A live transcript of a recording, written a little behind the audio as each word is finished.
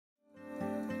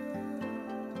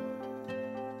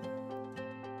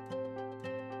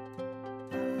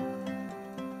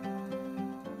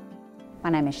My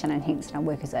name is Shannon Hinks and I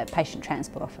work as a Patient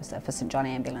Transport Officer for St John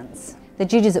Ambulance. The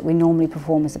duties that we normally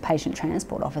perform as a Patient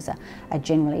Transport Officer are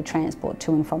generally transport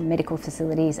to and from medical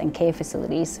facilities and care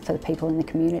facilities for the people in the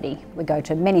community. We go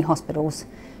to many hospitals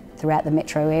throughout the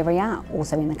metro area,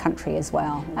 also in the country as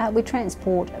well. We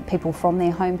transport people from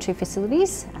their home to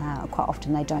facilities. Quite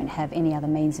often they don't have any other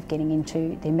means of getting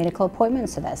into their medical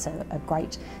appointments, so that's a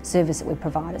great service that we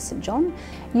provide at St John.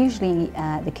 Usually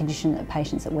the condition that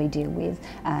patients that we deal with,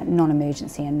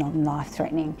 non-emergency and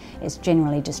non-life-threatening, is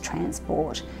generally just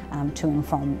transport to and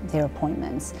from their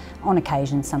appointments. On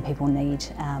occasion some people need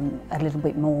a little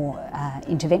bit more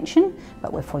intervention,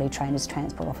 but we're fully trained as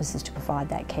transport officers to provide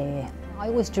that care. I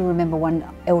always do remember one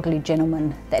elderly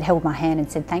gentleman that held my hand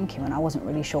and said thank you, and I wasn't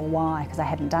really sure why because I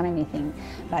hadn't done anything,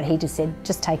 but he just said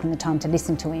just taking the time to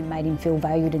listen to him made him feel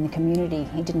valued in the community.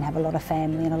 He didn't have a lot of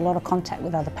family and a lot of contact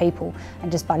with other people,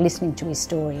 and just by listening to his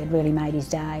story it really made his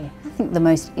day. I think the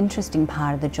most interesting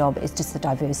part of the job is just the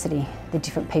diversity, the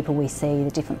different people we see, the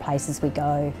different places we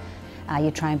go. You're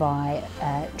trained by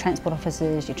transport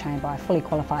officers, you're trained by fully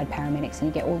qualified paramedics, and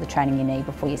you get all the training you need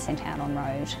before you're sent out on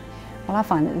road. Well, I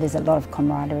find that there's a lot of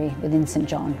camaraderie within St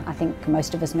John. I think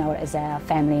most of us know it as our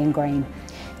family in green.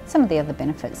 Some of the other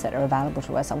benefits that are available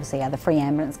to us obviously are the free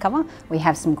ambulance cover. We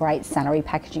have some great salary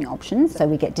packaging options, so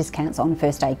we get discounts on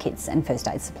first aid kits and first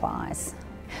aid supplies.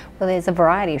 Well, there's a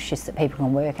variety of shifts that people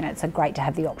can work, and it's great to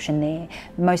have the option there.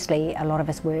 Mostly a lot of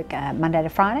us work Monday to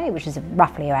Friday, which is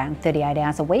roughly around 38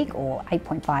 hours a week or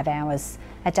 8.5 hours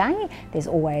a day. There's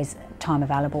always time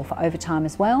available for overtime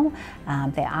as well.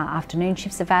 There are afternoon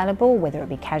shifts available, whether it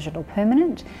be casual or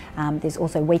permanent. There's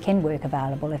also weekend work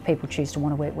available if people choose to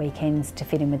want to work weekends to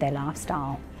fit in with their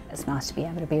lifestyle. It's nice to be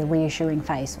able to be a reassuring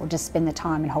face or just spend the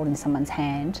time in holding someone's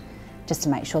hand, just to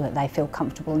make sure that they feel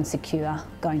comfortable and secure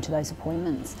going to those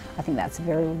appointments. I think that's a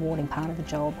very rewarding part of the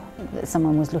job. If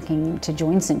someone was looking to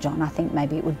join St John, I think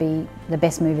maybe it would be the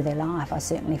best move of their life. I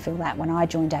certainly feel that. When I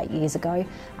joined 8 years ago,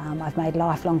 I've made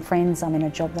lifelong friends. I'm in a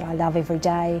job that I love every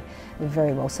day. We're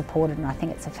very well supported, and I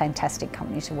think it's a fantastic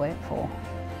company to work for.